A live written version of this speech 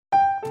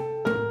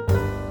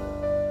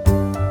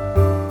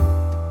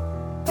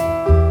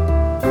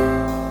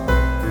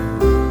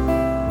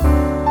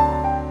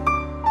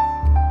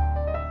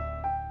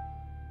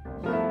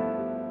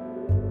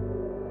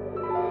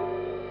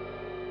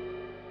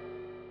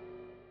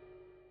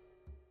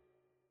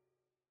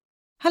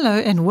Hello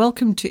and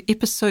welcome to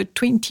episode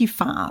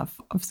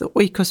 25 of the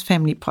Oikos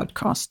Family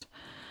Podcast.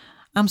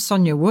 I'm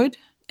Sonia Wood,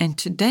 and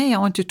today I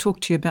want to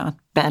talk to you about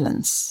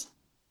balance.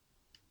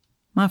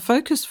 My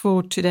focus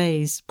for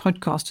today's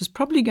podcast is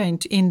probably going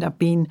to end up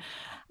being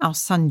our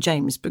son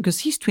James,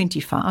 because he's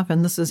 25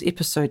 and this is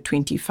episode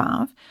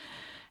 25.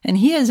 And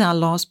he is our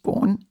last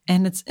born,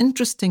 and it's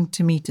interesting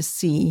to me to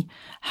see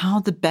how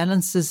the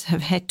balances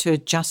have had to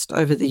adjust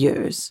over the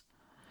years.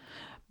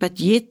 But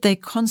yet they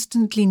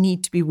constantly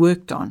need to be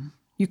worked on.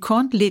 You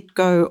can't let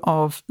go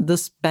of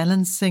this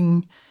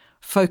balancing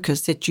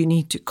focus that you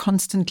need to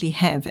constantly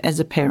have as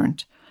a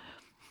parent.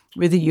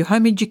 Whether you're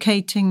home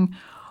educating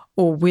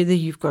or whether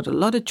you've got a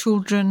lot of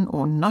children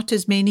or not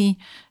as many,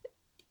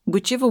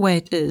 whichever way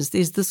it is,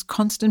 there's this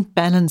constant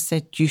balance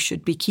that you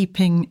should be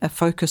keeping a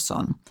focus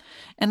on.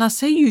 And I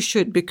say you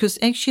should because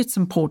actually it's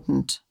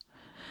important.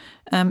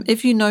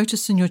 If you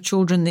notice in your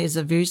children there's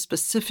a very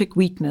specific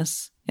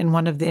weakness in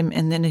one of them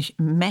and then a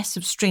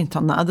massive strength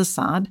on the other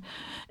side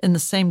in the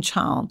same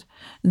child,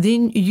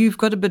 then you've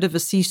got a bit of a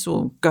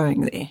seesaw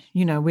going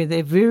there, where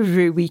they're very,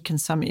 very weak in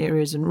some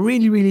areas and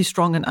really, really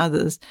strong in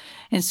others.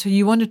 And so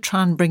you want to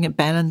try and bring a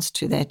balance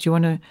to that. You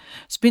want to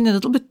spend a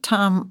little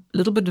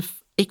bit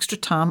of extra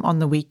time on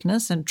the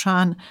weakness and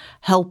try and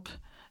help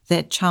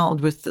that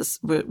child with this,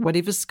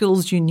 whatever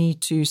skills you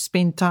need to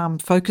spend time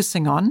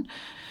focusing on,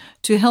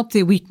 to help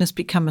their weakness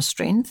become a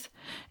strength.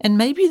 And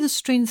maybe the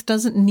strength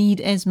doesn't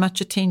need as much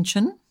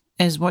attention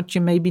as what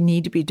you maybe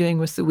need to be doing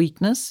with the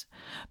weakness.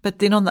 But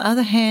then on the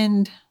other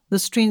hand, the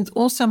strength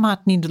also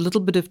might need a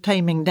little bit of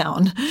taming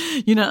down.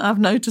 I've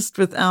noticed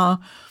with our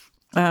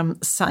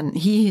son,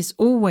 he has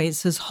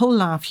always, his whole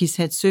life, he's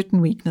had certain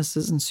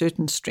weaknesses and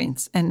certain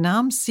strengths. And now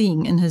I'm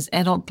seeing in his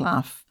adult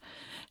life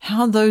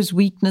how those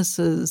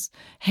weaknesses,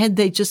 had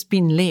they just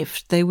been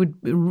left, they would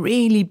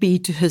really be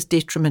to his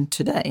detriment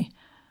today.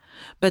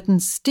 But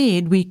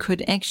instead, we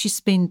could actually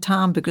spend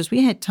time, because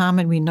we had time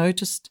and we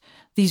noticed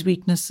these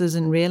weaknesses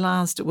and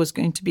realized it was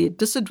going to be a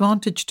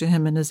disadvantage to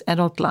him in his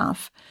adult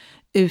life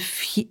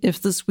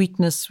if this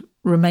weakness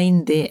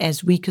remained there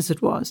as weak as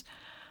it was.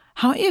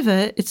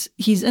 However,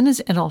 he's in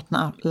his adult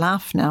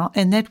life now,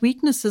 and that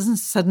weakness isn't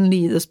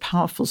suddenly this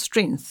powerful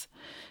strength.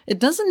 It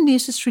doesn't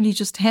necessarily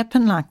just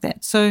happen like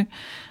that. So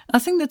I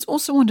think that's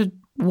also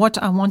what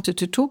I wanted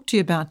to talk to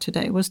you about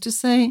today, was to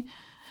say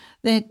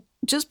that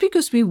just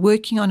because we're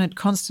working on it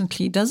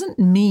constantly doesn't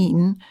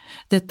mean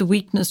that the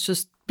weakness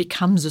just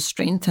becomes a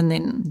strength and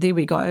then there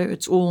we go,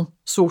 it's all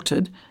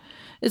sorted.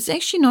 It's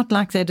actually not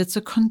like that. It's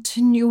a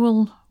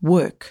continual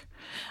work.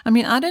 I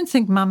mean, I don't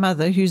think my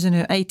mother, who's in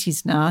her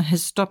 80s now,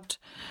 has stopped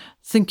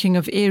thinking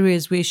of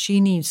areas where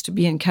she needs to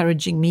be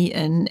encouraging me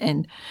in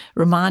and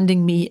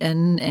reminding me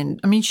in.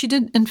 And I mean, she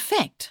did, in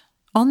fact,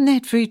 on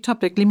that very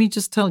topic, let me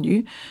just tell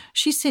you,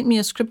 she sent me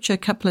a scripture a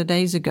couple of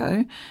days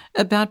ago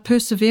about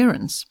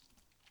perseverance.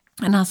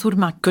 And I thought,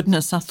 my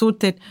goodness, I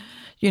thought that,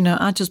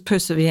 I just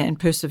persevere and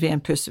persevere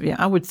and persevere.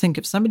 I would think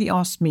if somebody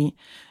asked me,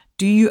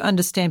 do you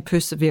understand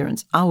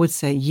perseverance? I would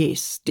say,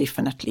 yes,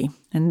 definitely.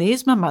 And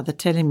there's my mother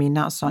telling me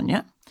now,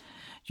 Sonia,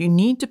 you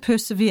need to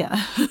persevere.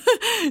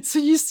 So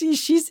you see,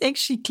 she's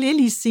actually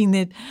clearly seen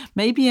that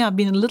maybe I've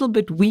been a little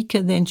bit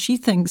weaker than she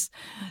thinks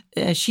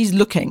she's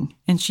looking.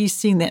 And she's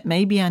seen that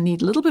maybe I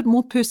need a little bit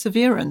more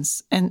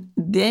perseverance. And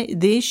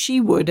there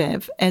she would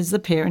have, as the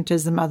parent,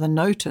 as the mother,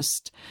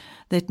 noticed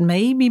that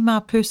maybe my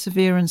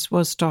perseverance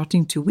was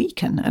starting to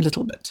weaken a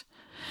little bit.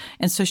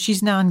 And so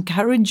she's now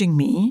encouraging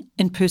me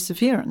in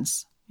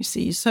perseverance, you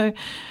see. So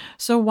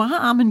why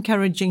I'm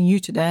encouraging you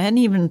today, I hadn't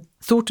even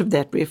thought of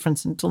that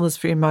reference until this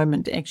very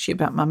moment, actually,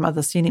 about my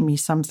mother sending me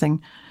something.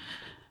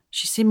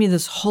 She sent me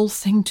this whole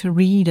thing to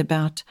read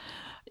about,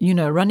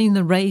 running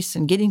the race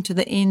and getting to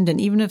the end. And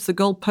even if the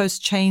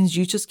goalposts change,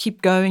 you just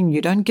keep going.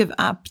 You don't give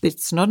up.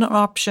 It's not an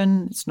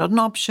option. It's not an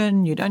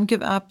option. You don't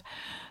give up.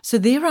 So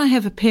there I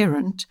have a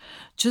parent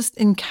just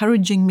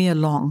encouraging me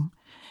along,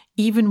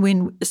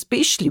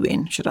 especially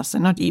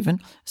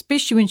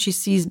when she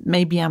sees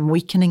maybe I'm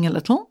weakening a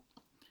little.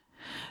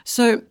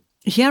 So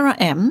here I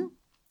am,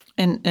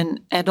 an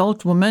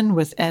adult woman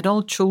with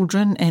adult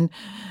children and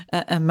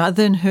a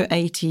mother in her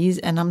 80s,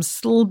 and I'm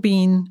still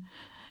being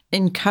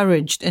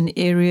encouraged in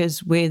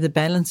areas where the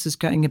balance is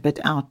going a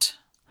bit out.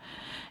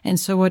 And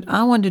so what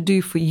I want to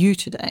do for you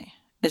today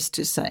is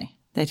to say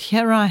that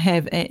here I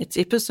have, it's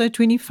episode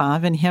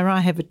 25, and here I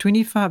have a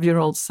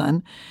 25-year-old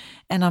son,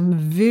 and I'm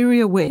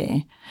very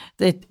aware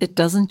that it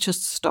doesn't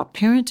just stop.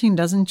 Parenting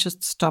doesn't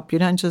just stop. You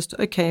don't just,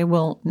 okay,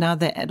 well, now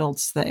they're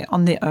adults, they're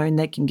on their own,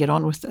 they can get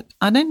on with it.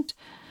 I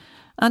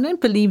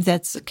don't believe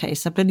that's the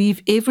case. I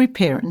believe every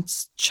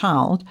parent's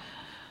child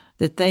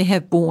that they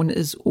have born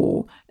is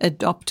or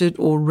adopted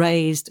or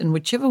raised in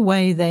whichever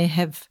way they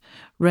have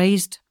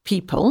raised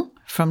people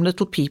from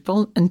little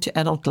people into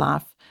adult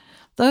life.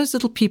 Those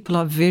little people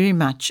are very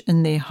much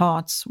in their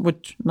hearts,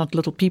 which not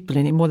little people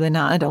anymore, they're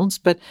now adults,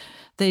 but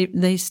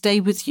they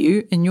stay with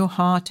you in your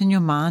heart and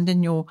your mind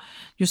and your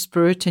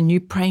spirit, and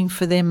you praying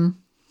for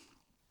them,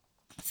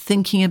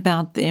 thinking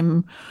about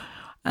them,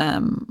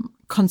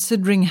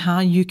 considering how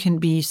you can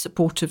be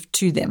supportive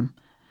to them.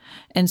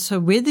 And so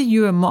whether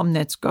you're a mom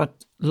that's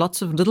got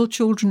lots of little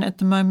children at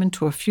the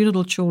moment or a few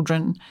little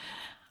children,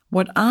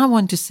 what I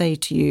want to say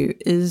to you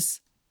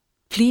is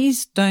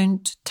please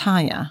don't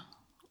tire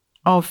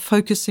of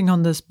focusing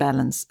on this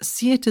balance.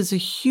 See it as a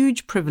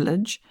huge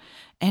privilege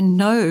and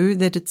know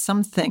that it's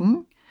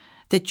something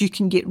that you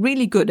can get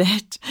really good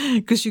at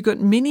because you've got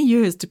many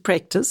years to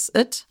practice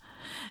it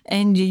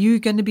and you're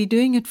going to be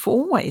doing it for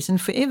always and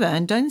forever.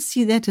 And don't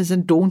see that as a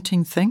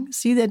daunting thing.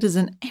 See that as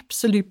an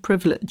absolute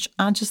privilege.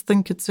 I just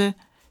think it's a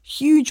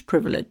huge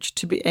privilege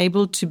to be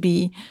able to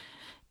be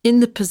in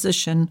the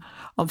position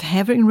of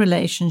having a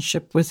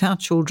relationship with our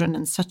children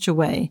in such a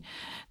way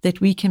that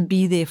we can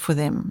be there for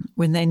them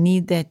when they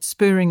need that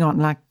spurring on,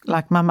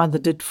 like my mother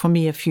did for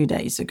me a few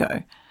days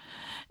ago.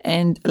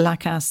 And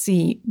like I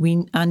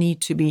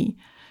need to be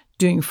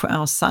doing for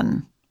our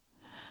son.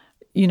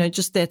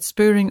 Just that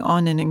spurring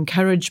on and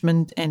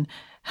encouragement and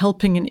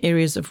helping in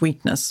areas of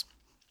weakness.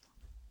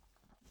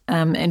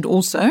 And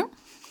also,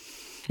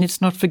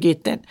 let's not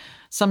forget that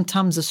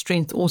sometimes the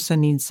strength also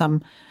needs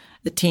some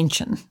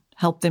attention.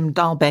 Help them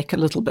dial back a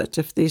little bit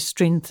if their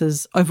strength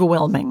is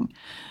overwhelming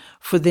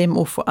for them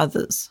or for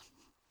others.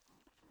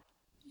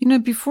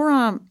 Before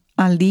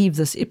I leave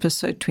this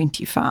episode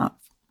 25,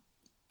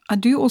 I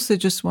do also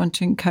just want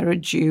to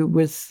encourage you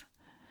with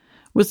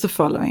the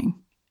following,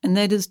 and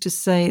that is to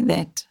say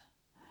that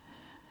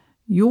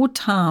your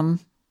time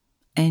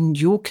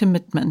and your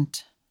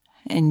commitment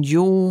and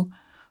your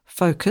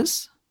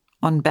focus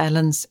on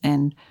balance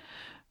and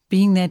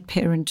being that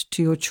parent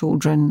to your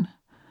children,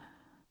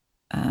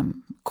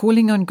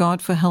 calling on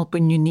God for help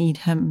when you need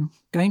Him,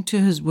 going to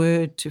His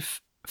Word to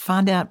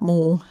find out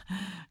more,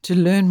 to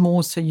learn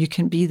more so you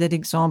can be that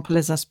example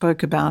as I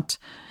spoke about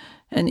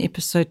in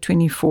episode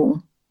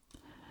 24.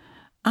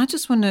 I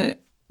just want to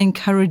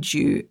encourage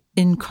you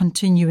in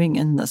continuing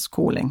in this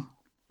calling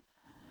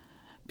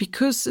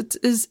because it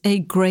is a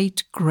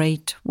great,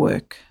 great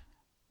work.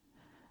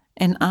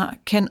 And I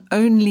can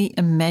only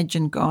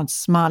imagine God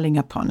smiling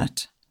upon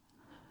it.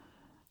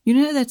 You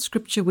know that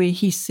scripture where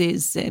He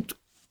says that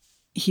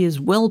He is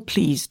well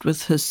pleased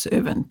with His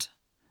servant?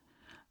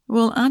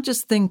 Well, I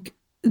just think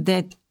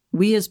that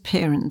we as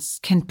parents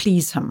can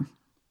please Him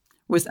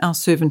with our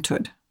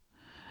servanthood.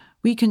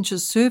 We can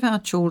just serve our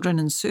children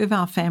and serve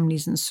our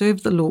families and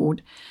serve the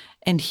Lord,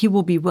 and He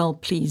will be well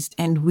pleased,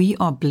 and we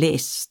are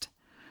blessed.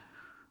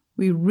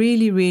 We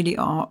really, really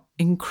are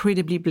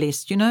incredibly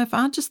blessed. If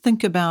I just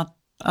think about,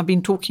 I've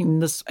been talking in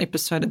this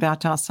episode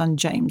about our son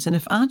James, and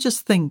if I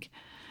just think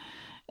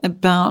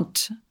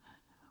about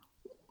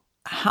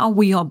how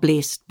we are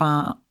blessed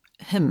by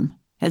him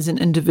as an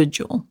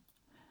individual,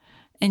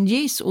 and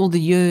yes, all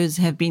the years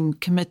have been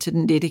committed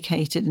and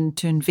dedicated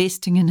into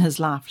investing in his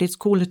life. Let's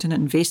call it an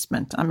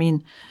investment. I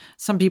mean,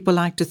 some people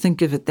like to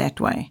think of it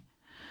that way.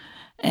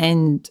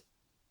 And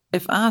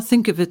if I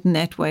think of it in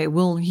that way,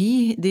 well,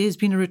 there's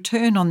been a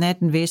return on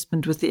that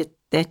investment with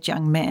that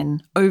young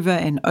man over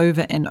and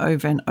over and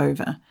over and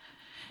over.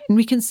 And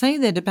we can say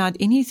that about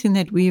anything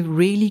that we've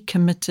really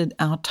committed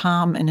our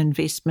time and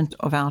investment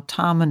of our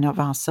time and of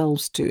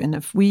ourselves to. And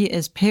if we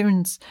as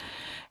parents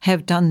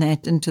have done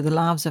that into the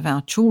lives of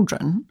our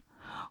children,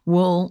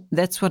 well,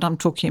 that's what I'm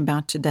talking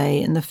about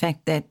today, and the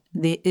fact that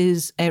there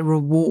is a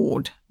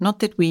reward. Not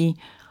that we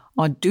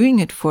are doing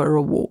it for a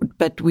reward,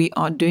 but we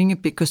are doing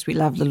it because we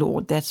love the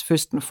Lord. That's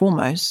first and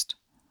foremost.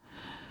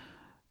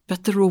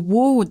 But the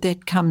reward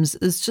that comes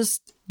is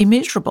just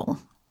immeasurable.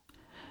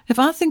 If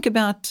I think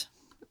about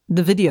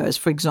the videos,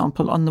 for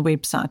example, on the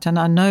website, and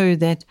I know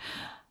that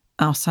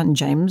our son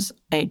James,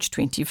 age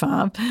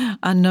 25,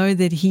 I know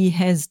that he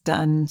has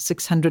done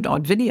 600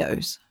 odd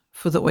videos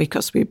for the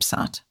Oikos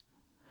website.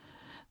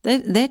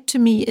 That to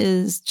me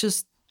is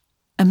just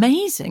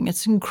amazing.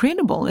 It's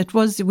incredible. It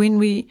was when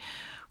we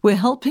were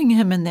helping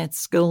him in that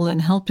skill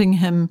and helping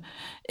him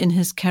in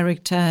his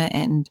character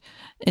and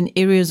in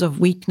areas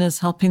of weakness,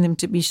 helping them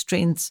to be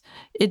strengths.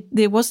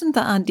 There wasn't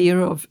the idea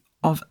of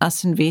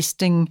us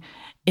investing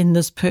in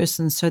this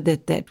person so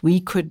that we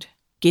could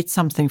get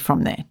something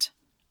from that.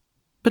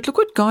 But look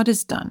what God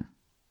has done.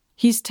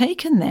 He's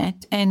taken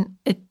that, and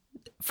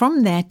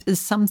from that is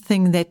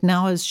something that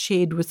now is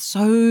shared with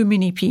so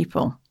many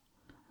people.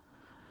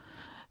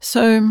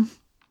 So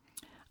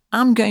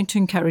I'm going to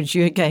encourage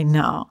you again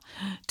now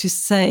to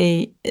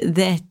say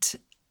that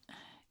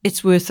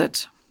it's worth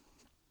it.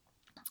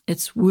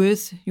 It's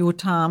worth your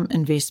time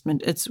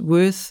investment. It's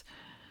worth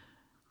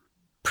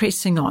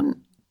pressing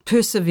on,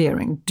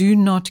 persevering. Do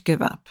not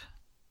give up.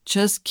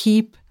 Just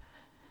keep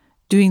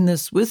doing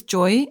this with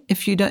joy.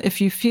 If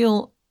you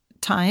feel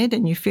tired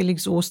and you feel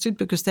exhausted,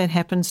 because that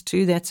happens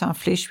too, that's our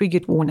flesh. We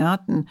get worn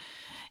out and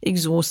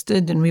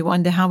exhausted and we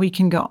wonder how we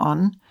can go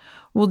on.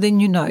 Well, then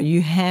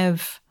you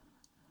have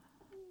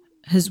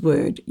His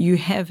Word, you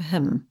have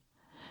Him.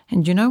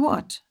 And you know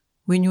what?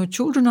 When your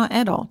children are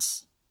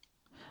adults,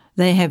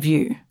 they have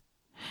you.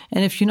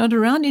 And if you're not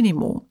around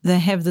anymore, they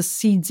have the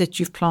seeds that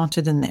you've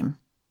planted in them.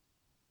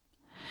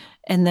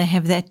 And they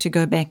have that to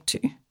go back to.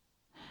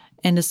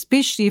 And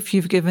especially if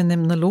you've given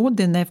them the Lord,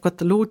 then they've got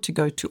the Lord to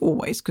go to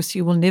always, because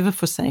He will never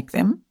forsake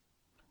them.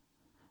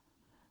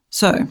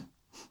 So,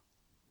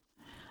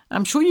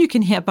 I'm sure you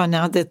can hear by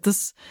now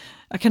that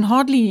I can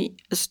hardly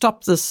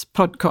stop this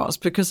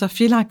podcast because I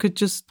feel I could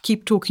just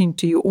keep talking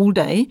to you all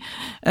day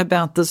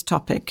about this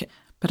topic.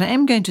 But I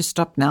am going to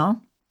stop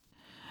now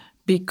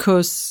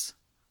because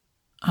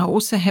I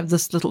also have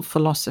this little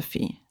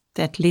philosophy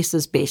that less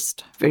is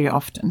best very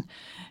often.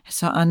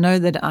 So I know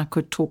that I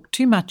could talk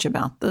too much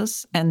about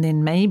this, and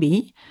then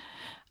maybe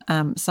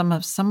some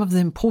of the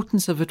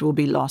importance of it will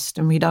be lost,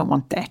 and we don't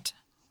want that,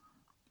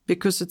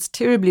 because it's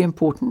terribly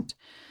important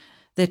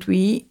that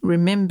we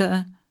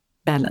remember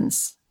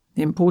balance,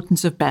 the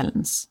importance of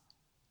balance.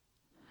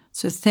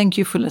 So thank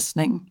you for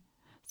listening.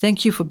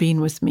 Thank you for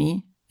being with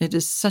me. It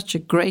is such a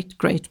great,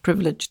 great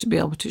privilege to be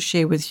able to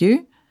share with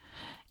you.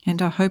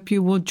 And I hope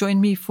you will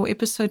join me for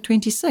episode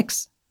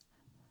 26.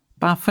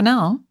 Bye for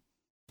now.